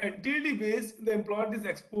take anteriorly based, the implant is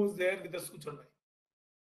exposed there with the suture line.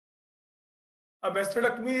 A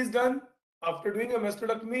mastectomy is done. After doing a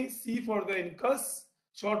mastectomy, C for the incus,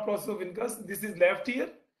 short process of incus. This is left ear.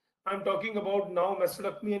 I'm talking about now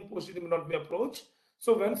mastectomy and posterior mastectomy approach.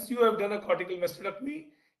 So once you have done a cortical mastectomy,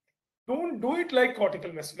 don't do it like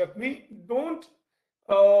cortical mastectomy. Don't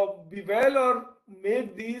bevel or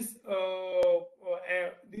make these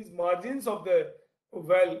margins of the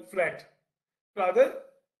well flat. Rather,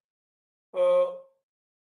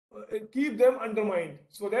 keep them undermined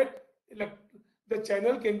so that the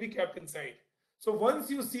channel can be kept inside. So once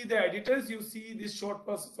you see the editors, you see this short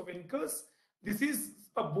process of incus. This is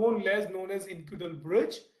a bone ledge known as incudal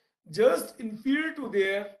bridge. Just inferior to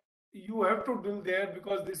there, you have to drill there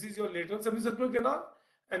because this is your lateral semicircular canal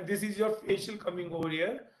and this is your facial coming over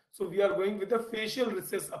here. So we are going with the facial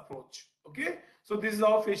recess approach. Okay. So this is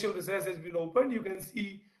how facial recess has been opened. You can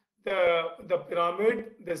see the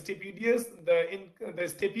pyramid, the stapedius, the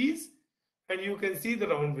stapes, and you can see the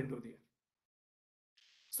round window there.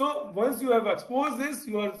 So once you have exposed this,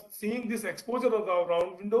 you are seeing this exposure of the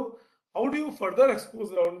round window. How do you further expose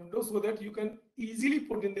the round window so that you can easily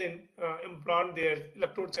put in the implant there,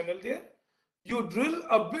 electrode channel there? You drill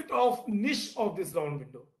a bit of niche of this round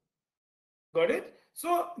window. Got it?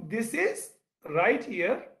 So this is right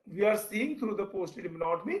here. We are seeing through the posterior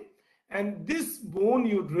menotomy, and this bone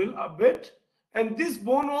you drill a bit, and this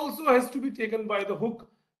bone also has to be taken by the hook.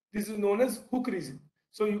 This is known as hook region.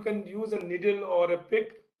 So you can use a needle or a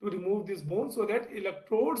pick to remove this bone so that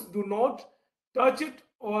electrodes do not touch it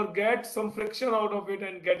or get some friction out of it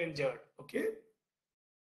and get injured. Okay.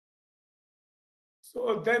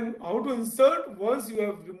 So then how to insert? Once you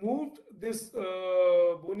have removed this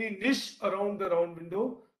bony niche around the round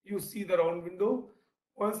window, you see the round window.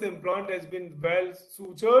 Once the implant has been well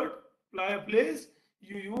sutured, placed,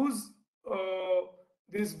 you use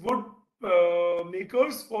this wood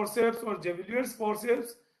makers forceps or Javelier's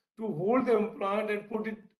forceps to hold the implant and put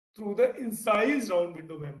it through the incised round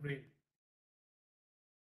window membrane.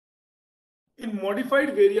 In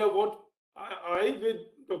modified varia, what I with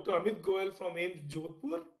Dr. Amit Goel from AIMS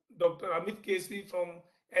Jodhpur, Dr. Amit Kesri from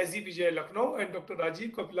SGPJ Lucknow, and Dr.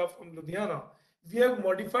 Rajiv Kapila from Ludhiana. We have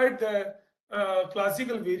modified the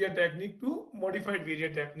classical Varia technique to modified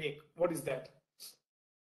Varia technique. What is that?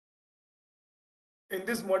 In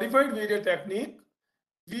this modified Varia technique,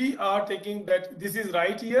 we are taking that this is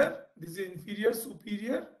right ear, this is inferior,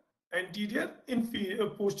 superior, anterior, inferior,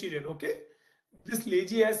 posterior. Okay, this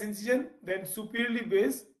lazy ass incision, then superiorly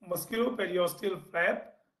based musculoperiosteal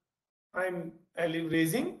flap. I'm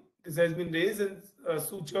raising. This has been raised and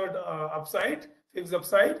sutured upside, fixed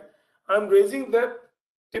upside. I'm raising the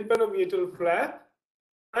tympanomeatal flap.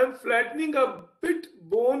 I'm flattening a bit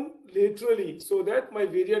bone laterally so that my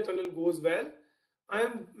varia tunnel goes well.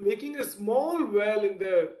 I'm making a small well in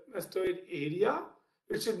the mastoid area.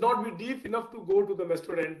 It should not be deep enough to go to the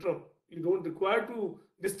mastoid antrum. You don't require to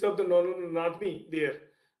disturb the normal anatomy there.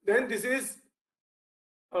 Then this is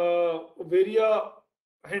varia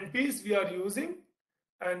handpiece we are using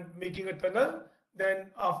and making a tunnel.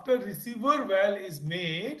 Then after receiver well is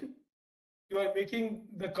made, you are making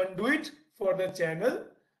the conduit for the channel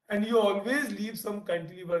and you always leave some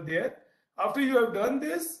cantilever there. After you have done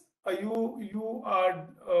this, you are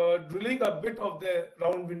drilling a bit of the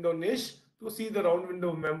round window niche to see the round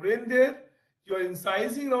window membrane there. You are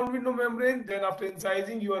incising round window membrane. Then after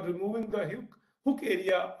incising, you are removing the hook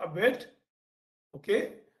area a bit.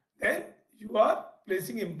 Okay. Then you are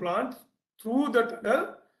placing implant through the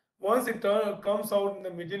tunnel. Once it comes out in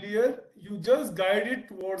the middle ear, you just guide it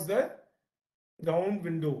towards the round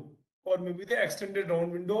window or maybe the extended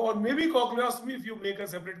round window or maybe cochleostomy if you make a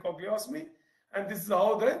separate cochleostomy, and this is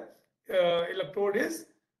how the electrode is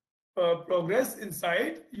progress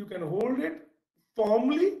inside. You can hold it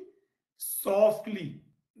firmly, softly,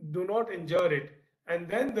 do not injure it, and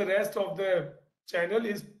then the rest of the channel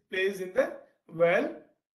is placed in the well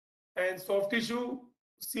and soft tissue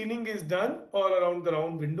sealing is done all around the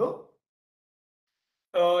round window.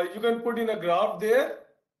 You can put in a graft there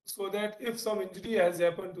so that if some injury has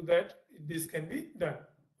happened to that, this can be done.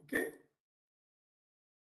 Okay.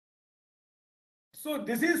 So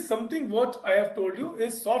this is something what I have told you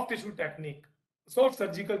is soft tissue technique, soft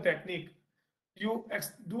surgical technique. You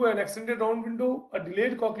do an extended round window, a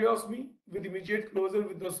delayed cochleostomy with immediate closure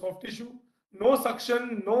with the soft tissue, no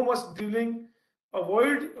suction, no much drilling,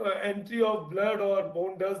 avoid entry of blood or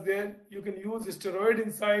bone dust there. You can use steroid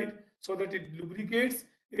inside so that it lubricates.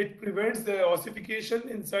 It prevents the ossification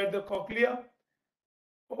inside the cochlea.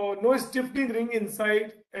 Or no stiffening ring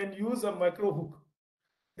inside and use a micro hook.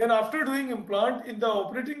 Then after doing implant in the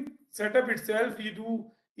operating setup itself, you do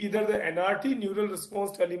either the NRT, neural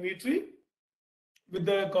response telemetry, with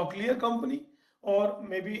the cochlear company, or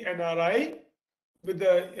maybe NRI with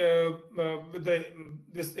the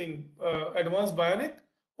this thing advanced bionic,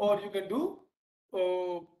 or you can do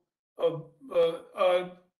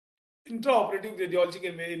intraoperative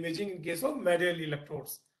radiological imaging in case of medial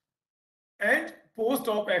electrodes. And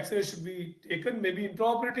post-op X-ray should be taken. Maybe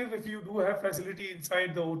intraoperative, if you do have facility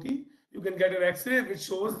inside the OT, you can get an X-ray which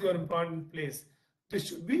shows your implant in place. This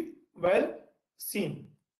should be well seen.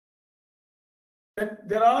 And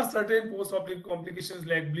there are certain post-operative complications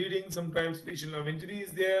like bleeding. Sometimes facial nerve injury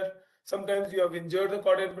is there. Sometimes you have injured the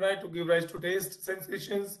chordae albani to give rise to taste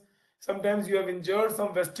sensations. Sometimes you have injured some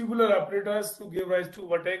vestibular apparatus to give rise to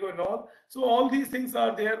vertigo and all. So all these things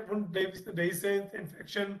are there. Dehiscence,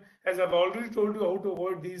 infection, as I've already told you how to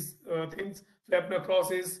avoid these things. Flap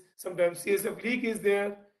necrosis, sometimes CSF leak is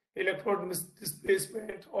there, electrode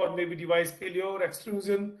displacement, or maybe device failure,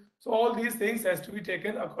 extrusion. So all these things has to be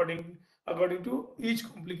taken according to each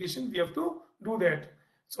complication. We have to do that.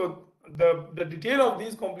 So the detail of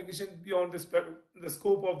these complications beyond the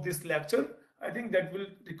scope of this lecture, I think that will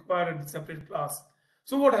require a separate class.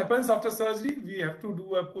 So what happens after surgery? We have to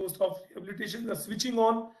do a post-op rehabilitation, the switching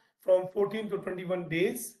on from 14 to 21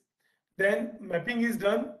 days. Then mapping is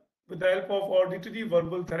done with the help of auditory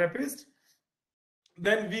verbal therapist.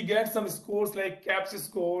 Then we get some scores like CAPS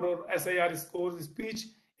score or SIR scores, speech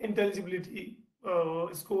intelligibility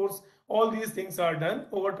scores. All these things are done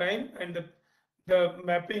over time, and the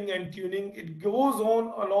mapping and tuning, it goes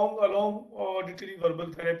on along auditory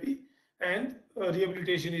verbal therapy, and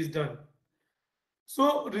rehabilitation is done.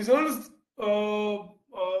 So results,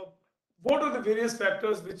 what are the various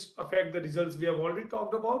factors which affect the results? We have already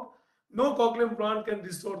talked about. No cochlear implant can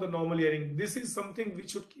restore the normal hearing. This is something we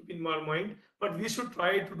should keep in our mind, but we should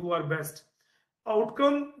try to do our best.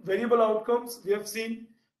 Outcome, variable outcomes, we have seen.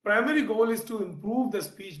 Primary goal is to improve the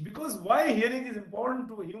speech, because why hearing is important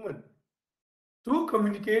to a human? To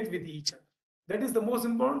communicate with each other. That is the most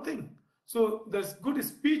important thing. So the good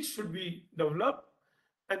speech should be developed,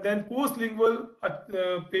 And then post-lingual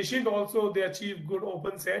patient also, they achieve good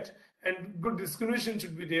open set and good discrimination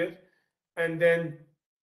should be there. And then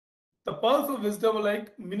the pulse of wisdom,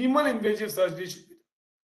 like minimal invasive surgery should be.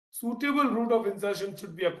 Suitable route of insertion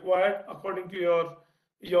should be acquired according to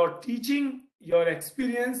your teaching, your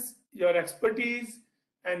experience, your expertise,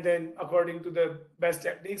 and then according to the best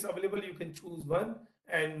techniques available, you can choose one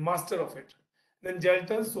and master of it. Then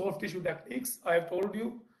gentle soft tissue techniques, I have told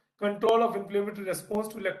you. Control of inflammatory response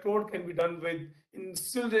to electrode can be done with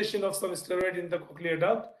instillation of some steroid in the cochlear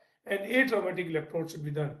duct, and atraumatic electrode should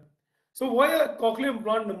be done. So why are cochlear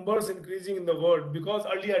implant numbers increasing in the world? Because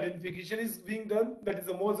early identification is being done. That is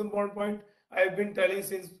the most important point I have been telling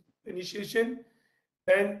since initiation.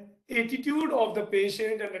 Then attitude of the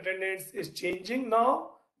patient and attendants is changing now.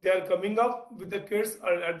 They are coming up with the kids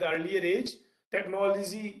at the earlier age.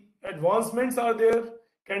 Technology advancements are there.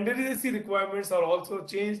 Candidacy requirements are also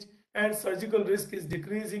changed, and surgical risk is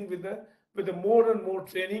decreasing with the more and more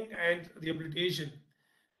training and rehabilitation.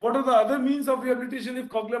 What are the other means of rehabilitation if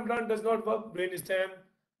cochlear implant does not work? Brain stem.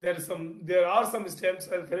 There are some stem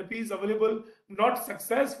cell therapies available, not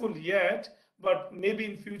successful yet, but maybe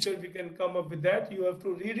in future we can come up with that. You have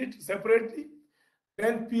to read it separately.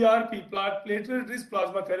 Then PRP, platelet-rich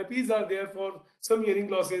plasma therapies are there for some hearing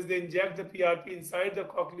losses. They inject the PRP inside the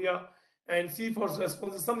cochlea and see for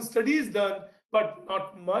responses. Some studies done, but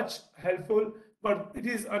not much helpful, but it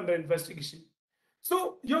is under investigation.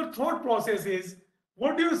 So your thought process is,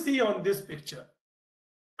 what do you see on this picture?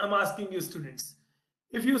 I'm asking you students.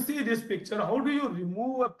 If you see this picture, how do you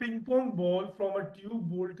remove a ping pong ball from a tube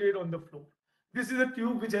bolted on the floor? This is a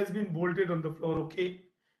tube which has been bolted on the floor, okay?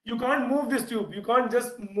 You can't move this tube. You can't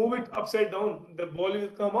just move it upside down. The ball will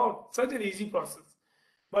come out. Such an easy process.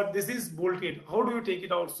 But this is bolted. How do you take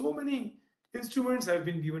it out? So many instruments have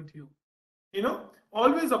been given to you. You know,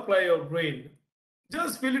 always apply your brain.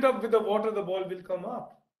 Just fill it up with the water, the ball will come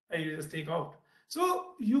up and you just take out.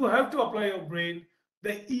 So you have to apply your brain.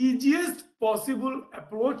 The easiest possible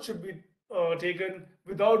approach should be taken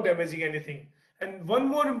without damaging anything. And one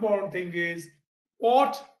more important thing is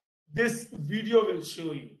what this video will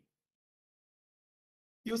show you.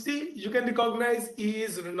 You see, you can recognize he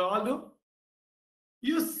is Ronaldo.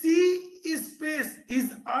 You see his face,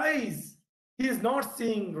 his eyes. He is not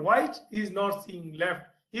seeing right, he is not seeing left.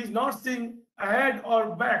 He is not seeing ahead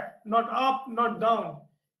or back, not up, not down.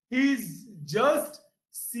 He is just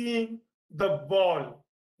seeing the ball.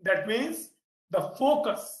 That means the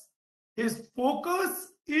focus. His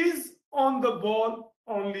focus is on the ball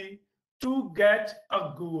only to get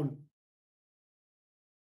a goal.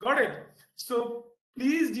 Got it? So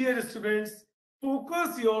please, dear students,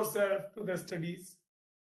 focus yourself to the studies.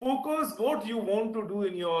 Focus what you want to do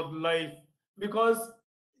in your life, because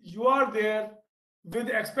you are there with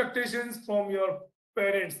expectations from your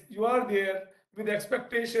parents. You are there with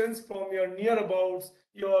expectations from your nearabouts,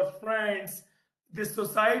 your friends, the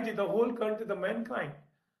society, the whole country, the mankind.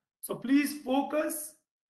 So please focus,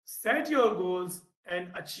 set your goals and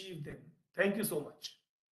achieve them. Thank you so much.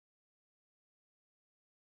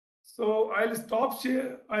 So I'll stop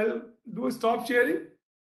share. I'll do stop sharing.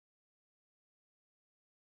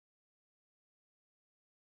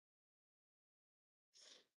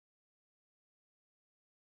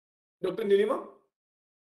 Dr. Nilima?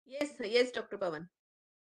 Yes, Dr. Pawan.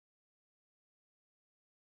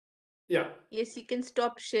 Yeah. Yes, you can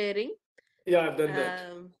stop sharing. Yeah, I've done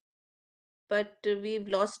that. But we've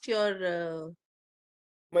lost your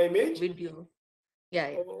My image? video.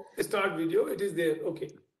 Yeah. Oh, start video. It is there. Okay.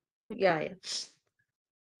 Yeah.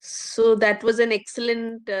 So that was an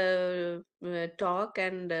excellent talk,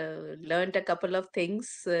 and learned a couple of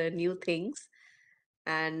things, new things.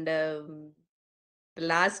 And the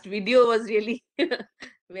last video was really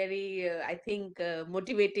very, I think,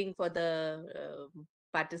 motivating for the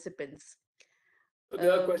participants. So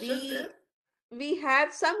there are questions there? We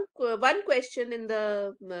have one question in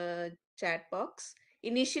the chat box.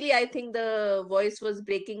 Initially, I think the voice was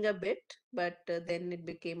breaking a bit, but then it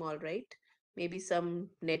became all right. Maybe some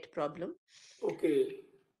net problem. Okay.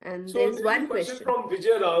 And So there's there is one a question question. from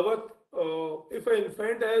Vijay Rawat. If an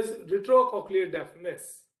infant has retrocochlear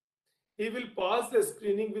deafness, he will pass the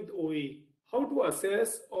screening with OE. How to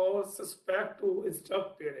assess or suspect to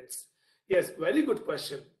instruct parents? Yes, very good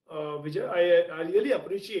question, Vijay. I really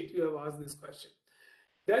appreciate you have asked this question.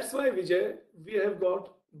 That's why, Vijay, we have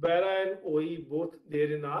got Bara and OE both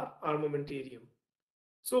there in our armamentarium.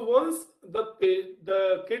 So once the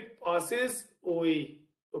kid passes OE,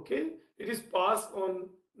 okay, it is passed on,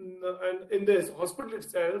 and in the hospital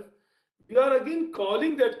itself, we are again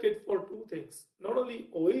calling that kid for two things, not only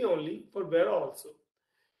OE only, for Vera also.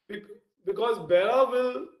 because Bera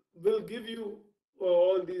will give you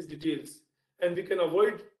all these details, and we can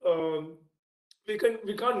avoid we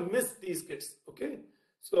can't miss these kids. Okay,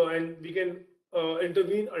 so and we can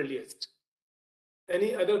intervene earliest.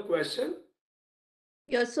 Any other question?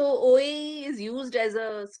 Yeah, so OAE is used as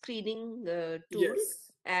a screening tool,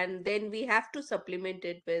 Yes. and then we have to supplement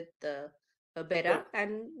it with a BERA Yeah.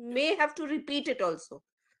 and may have to repeat it also.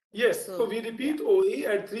 Yes. So So, we yeah, repeat OE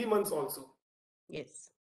at 3 months also. yes.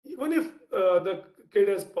 Even if the kid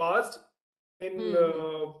has passed in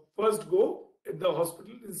first go at the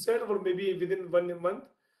hospital, instead or maybe within 1 month,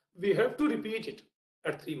 we have to repeat it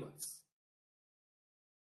at 3 months.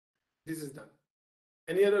 This is done.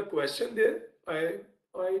 Any other question there?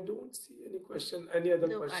 I don't see any question. Any other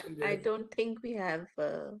No, question I there? don't think we have.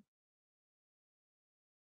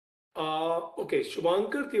 Okay,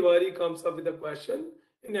 Shubhankar Tiwari comes up with a question.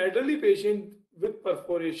 In elderly patient with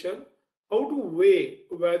perforation, how to weigh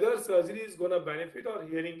whether surgery is going to benefit or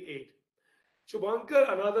hearing aid?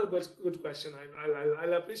 Shubhankar, another good question.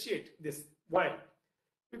 I'll appreciate this. Why?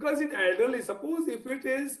 Because in elderly, suppose if it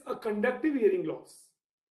is a conductive hearing loss,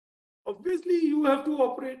 obviously you have to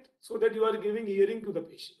operate so that you are giving hearing to the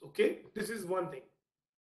patient. Okay, this is one thing.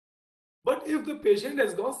 But if the patient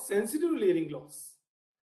has got sensitive hearing loss,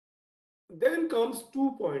 then comes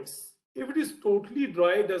 2 points. If it is totally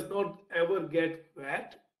dry, does not ever get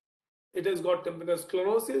wet, it has got temperature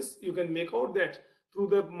sclerosis, you can make out that through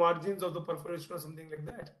the margins of the perforation or something like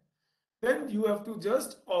that. Then you have to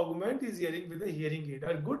just augment his hearing with a hearing aid,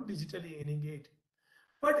 a good digital hearing aid.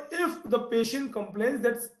 But if the patient complains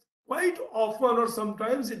that quite often or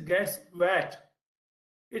sometimes it gets wet,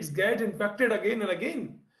 it's get infected again and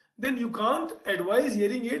again, then you can't advise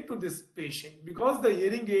hearing aid to this patient because the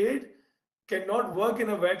hearing aid cannot work in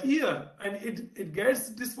a wet ear and it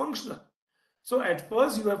gets dysfunctional. So at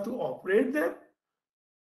first you have to operate them.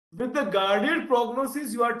 With the guarded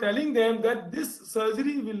prognosis, you are telling them that this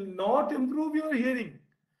surgery will not improve your hearing.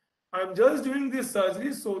 I'm just doing this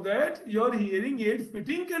surgery so that your hearing aid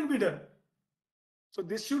fitting can be done. So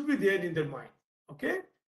this should be there in their mind. Okay?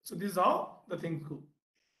 So this is how the things go.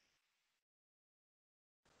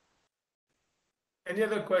 Any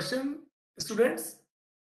other question, students?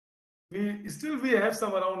 We have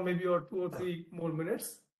some around maybe or 2 or 3 more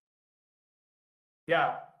minutes.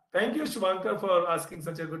 Yeah. Thank you, Shubhankar, for asking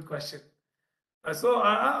such a good question. So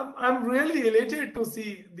I'm really elated to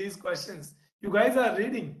see these questions. You guys are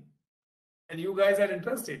reading and you guys are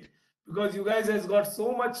interested because you guys has got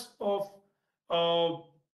so much of uh,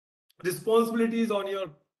 responsibilities on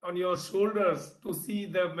your shoulders to see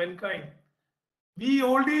the mankind. We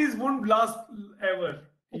oldies won't last ever.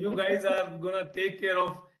 You guys are gonna take care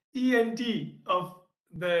of ENT of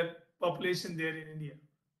the population there in India.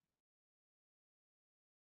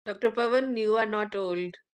 Dr. Pawan, you are not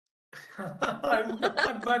old. I'm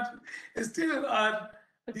not, but still,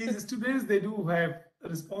 these students they do have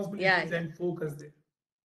responsibilities Yeah. and focus there.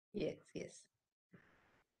 Yes, yes.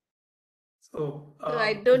 So, So I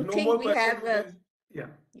if don't no think more we questions, have. then yeah.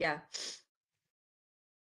 Yeah.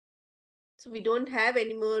 So we don't have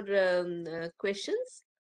any more questions.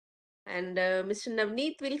 And Mr.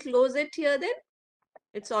 Navneet will close it here then.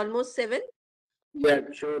 It's almost 7. Yeah,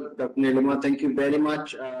 sure, Dr. Nilima. Thank you very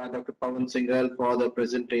much, Dr. Pawan Singhal, for the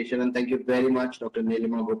presentation. And thank you very much, Dr.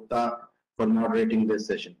 Nilima Gupta, for moderating this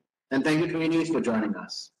session. And thank you, trainees, for joining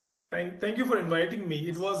us. Thank you for inviting me.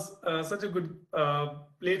 It was such a good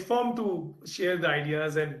platform to share the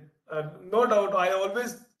ideas, and no doubt, I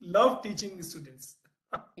always love teaching students.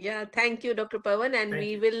 Yeah, thank you, Dr. Pawan, and Thank we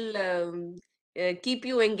you. will keep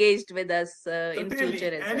you engaged with us in Certainly,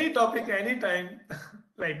 future as well. any topic, anytime,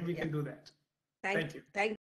 like we Yeah. can do that. Thank you. Thank